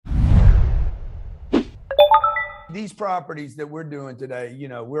These properties that we're doing today, you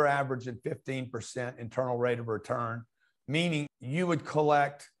know, we're averaging 15% internal rate of return, meaning you would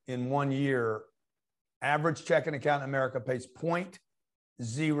collect in 1 year, average checking account in America pays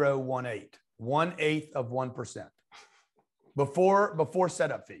 0.018, 1/8 of 1% before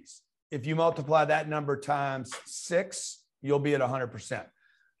setup fees. If you multiply that number times 6, you'll be at 100%.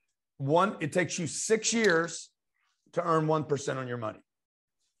 It takes you 6 years to earn 1% on your money.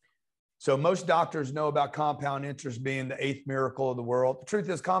 So most doctors know about compound interest being the 8th miracle of the world. The truth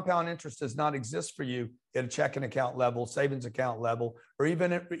is compound interest does not exist for you at a checking account level, savings account level, or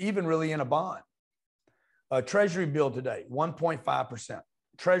even really in a bond. A treasury bill today, 1.5%.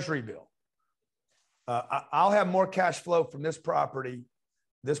 Treasury bill. I'll have more cash flow from this property.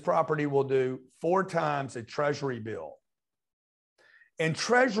 This property will do 4 times a treasury bill. And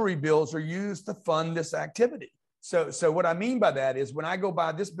treasury bills are used to fund this activity. So what I mean by that is when I go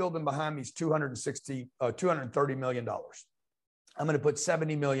buy this building behind me is $230 million. I'm going to put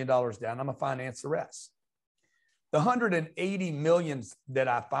 $70 million down. I'm going to finance the rest. The $180 million that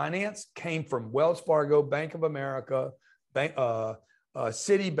I financed came from Wells Fargo, Bank of America,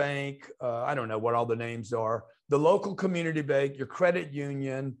 Citibank. I don't know what all the names are. The local community bank, your credit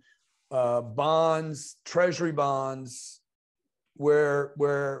union, bonds, treasury bonds, where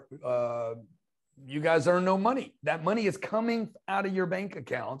you guys earn no money. That money is coming out of your bank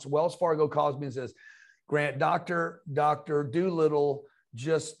accounts. Wells Fargo calls me and says, Grant, Dr. Doolittle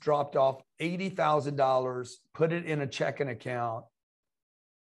just dropped off $80,000, put it in a checking account.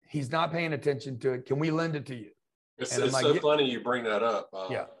 He's not paying attention to it. Can we lend it to you? It's so funny you bring that up.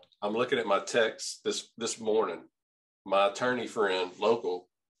 Yeah. I'm looking at my text this morning. My attorney friend, local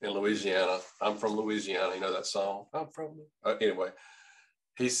in Louisiana. I'm from Louisiana. You know that song? I'm from. Anyway,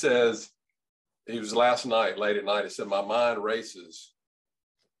 he says, he was last night, late at night. He said, my mind races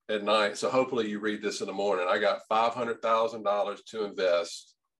at night. So hopefully you read this in the morning. I got $500,000 to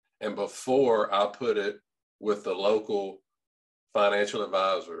invest. And before I put it with the local financial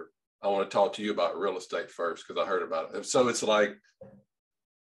advisor, I want to talk to you about real estate first, because I heard about it. So it's like,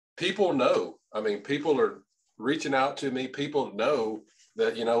 people know. I mean, people are reaching out to me. People know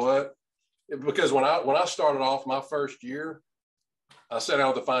that, you know what? Because when I started off my first year, I sat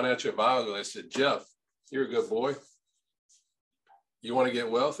down with the financial advisor. They said, Jeff, you're a good boy. You want to get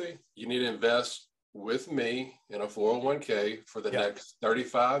wealthy? You need to invest with me in a 401k for the next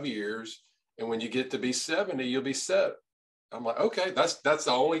 35 years. And when you get to be 70, you'll be set. I'm like, okay, that's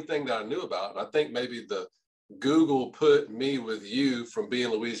the only thing that I knew about. And I think maybe the Google put me with you from being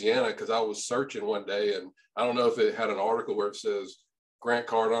Louisiana, because I was searching one day, and I don't know if it had an article where it says Grant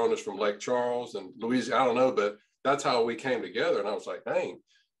Cardone is from Lake Charles and Louisiana. I don't know, but that's how we came together. And I was like, dang,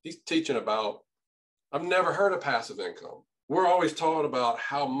 he's teaching about, I've never heard of passive income. We're always taught about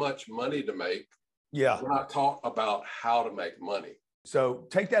how much money to make. Yeah. We're not taught about how to make money. So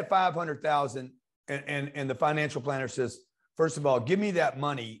take that 500,000 and the financial planner says, first of all, give me that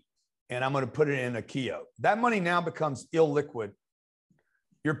money and I'm going to put it in a Keo. That money now becomes illiquid.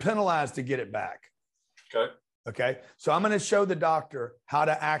 You're penalized to get it back. Okay. Okay. So I'm going to show the doctor how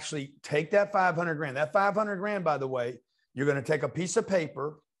to actually take that 500 grand. That 500 grand, by the way, you're going to take a piece of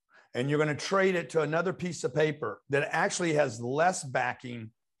paper and you're going to trade it to another piece of paper that actually has less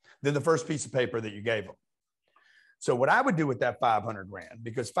backing than the first piece of paper that you gave them. So what I would do with that 500 grand,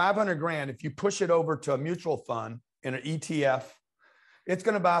 because 500 grand, if you push it over to a mutual fund in an ETF, it's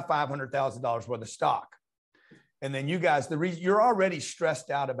going to buy $500,000 worth of stock. And then you guys, you're already stressed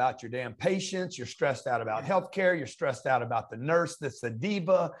out about your damn patients. You're stressed out about healthcare. You're stressed out about the nurse that's a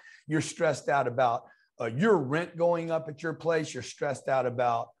diva. You're stressed out about your rent going up at your place. You're stressed out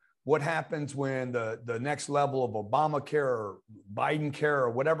about what happens when the next level of Obamacare or Biden care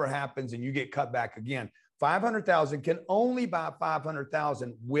or whatever happens and you get cut back again. 500,000 can only buy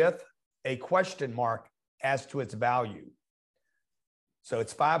 500,000 with a question mark as to its value. So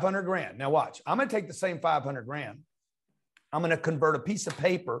it's 500 grand. Now watch, I'm going to take the same 500 grand. I'm going to convert a piece of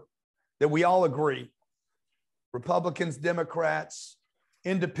paper that we all agree, Republicans, Democrats,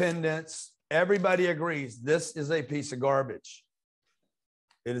 independents, everybody agrees this is a piece of garbage.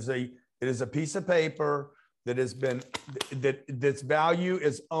 It is a piece of paper that has been, that's value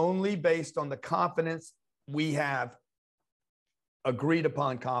is only based on the confidence we have agreed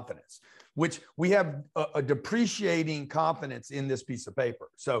upon confidence, which we have a depreciating confidence in this piece of paper.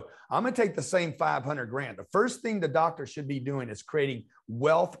 So I'm going to take the same 500 grand. The first thing the doctor should be doing is creating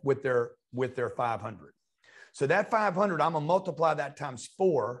wealth with their 500. So that 500, I'm going to multiply that times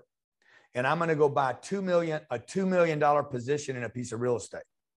 4, and I'm going to go buy a $2 million position in a piece of real estate.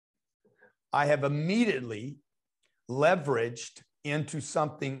 I have immediately leveraged into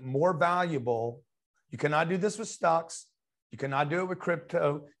something more valuable You cannot do this with stocks. You cannot do it with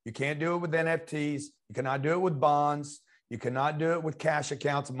crypto. You can't do it with NFTs. You cannot do it with bonds. You cannot do it with cash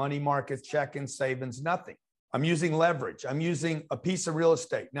accounts, money markets, checking, savings, nothing. I'm using leverage. I'm using a piece of real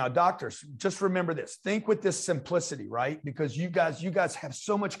estate. Now, doctors, just remember this. Think with this simplicity, right? Because you guys have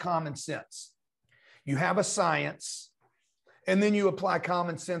so much common sense. You have a science, and then you apply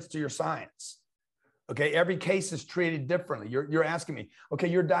common sense to your science. Okay, every case is treated differently. You're asking me, okay,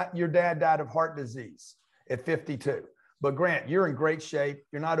 your dad died of heart disease at 52, but Grant, you're in great shape.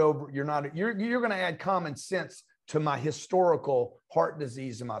 You're going to add common sense to my historical heart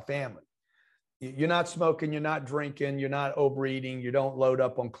disease in my family. You're not smoking, you're not drinking, you're not overeating, you don't load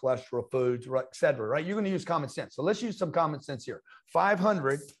up on cholesterol foods, et cetera, right? You're going to use common sense. So let's use some common sense here.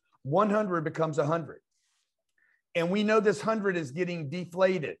 500, 100 becomes 100. And we know this 100 is getting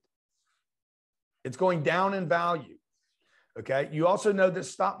deflated. It's going down in value. Okay. You also know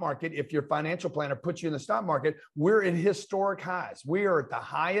this stock market, if your financial planner puts you in the stock market, we're at historic highs. We are at the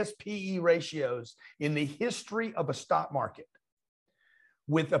highest PE ratios in the history of a stock market,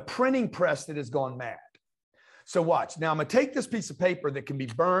 with a printing press that has gone mad. So watch. Now I'm going to take this piece of paper that can be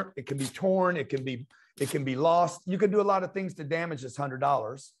burnt, it can be torn, it can be lost. You can do a lot of things to damage this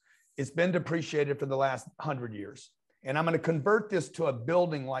 $100. It's been depreciated for the last 100 years. And I'm going to convert this to a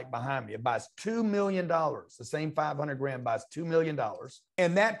building like behind me. It buys $2 million. The same 500 grand buys $2 million.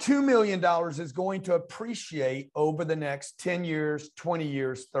 And that $2 million is going to appreciate over the next 10 years, 20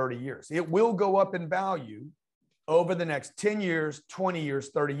 years, 30 years. It will go up in value over the next 10 years, 20 years,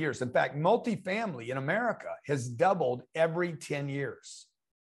 30 years. In fact, multifamily in America has doubled every 10 years.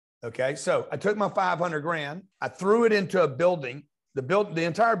 Okay. So I took my 500 grand, I threw it into a building. The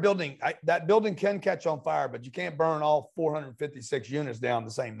entire building, that building can catch on fire, but you can't burn all 456 units down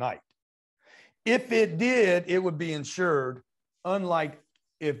the same night. If it did, it would be insured, unlike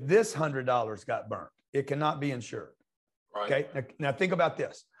if this $100 got burnt. It cannot be insured. Right. Okay. Now think about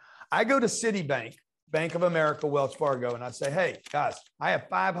this. I go to Citibank, Bank of America, Wells Fargo, and I say, hey, guys, I have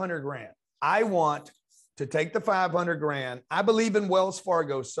 500 grand. I want to take the 500 grand. I believe in Wells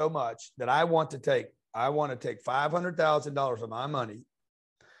Fargo so much that I want to take $500,000 of my money,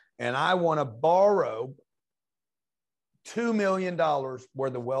 and I want to borrow $2 million worth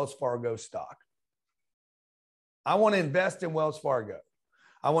of Wells Fargo stock. I want to invest in Wells Fargo.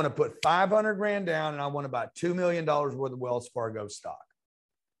 I want to put 500 grand down, and I want to buy $2 million worth of Wells Fargo stock.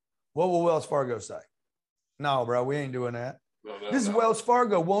 What will Wells Fargo say? No, bro, we ain't doing that. This is Wells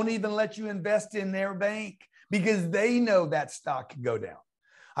Fargo won't even let you invest in their bank because they know that stock could go down.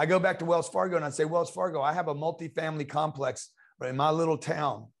 I go back to Wells Fargo and I say, Wells Fargo, I have a multifamily complex in my little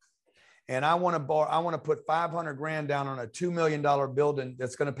town, and I want to put 500 grand down on a $2 million building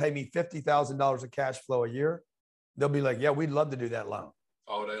that's going to pay me $50,000 of cash flow a year. They'll be like, yeah, we'd love to do that loan.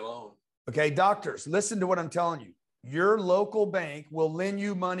 All day long. Okay, doctors, listen to what I'm telling you. Your local bank will lend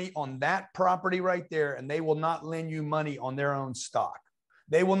you money on that property right there, and they will not lend you money on their own stock.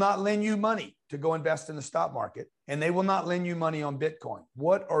 They will not lend you money to go invest in the stock market, and they will not lend you money on Bitcoin.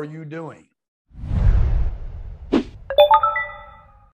 What are you doing?